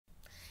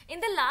In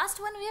the last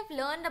one, we have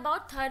learned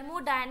about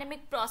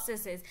thermodynamic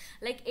processes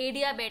like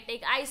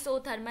adiabatic,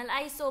 isothermal,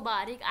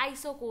 isobaric,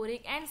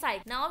 isochoric, and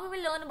cyclic. Now we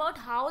will learn about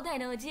how the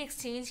energy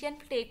exchange can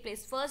take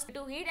place. First due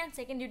to heat and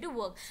second due to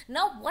work.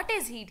 Now what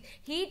is heat?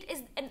 Heat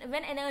is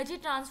when energy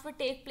transfer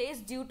take place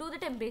due to the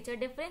temperature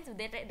difference.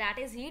 That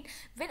is heat.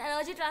 When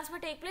energy transfer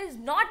take place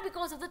not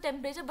because of the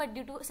temperature but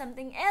due to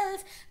something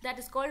else, that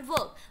is called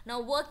work. Now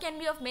work can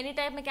be of many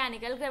types: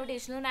 mechanical,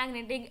 gravitational,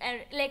 magnetic,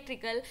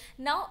 electrical.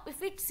 Now if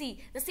we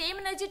see, the same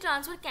energy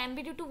transfer can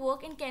be due to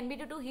work and can be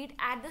due to heat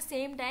at the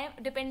same time,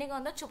 depending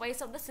on the choice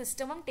of the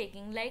system I'm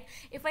taking. Like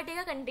if I take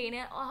a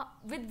container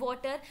with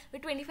water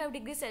with 25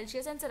 degrees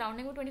Celsius and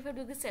surrounding with 25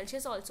 degrees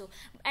Celsius also,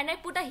 and I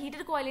put a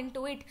heater coil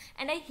into it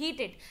and I heat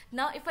it.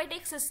 Now if I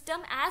take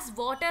system as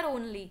water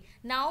only,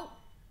 now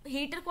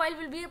heater coil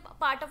will be a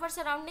part of our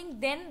surrounding,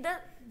 then the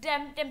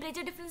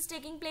temperature difference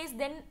taking place,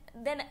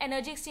 then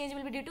energy exchange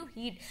will be due to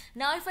heat.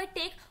 Now if I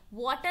take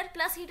water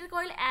plus heater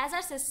coil as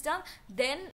our system, then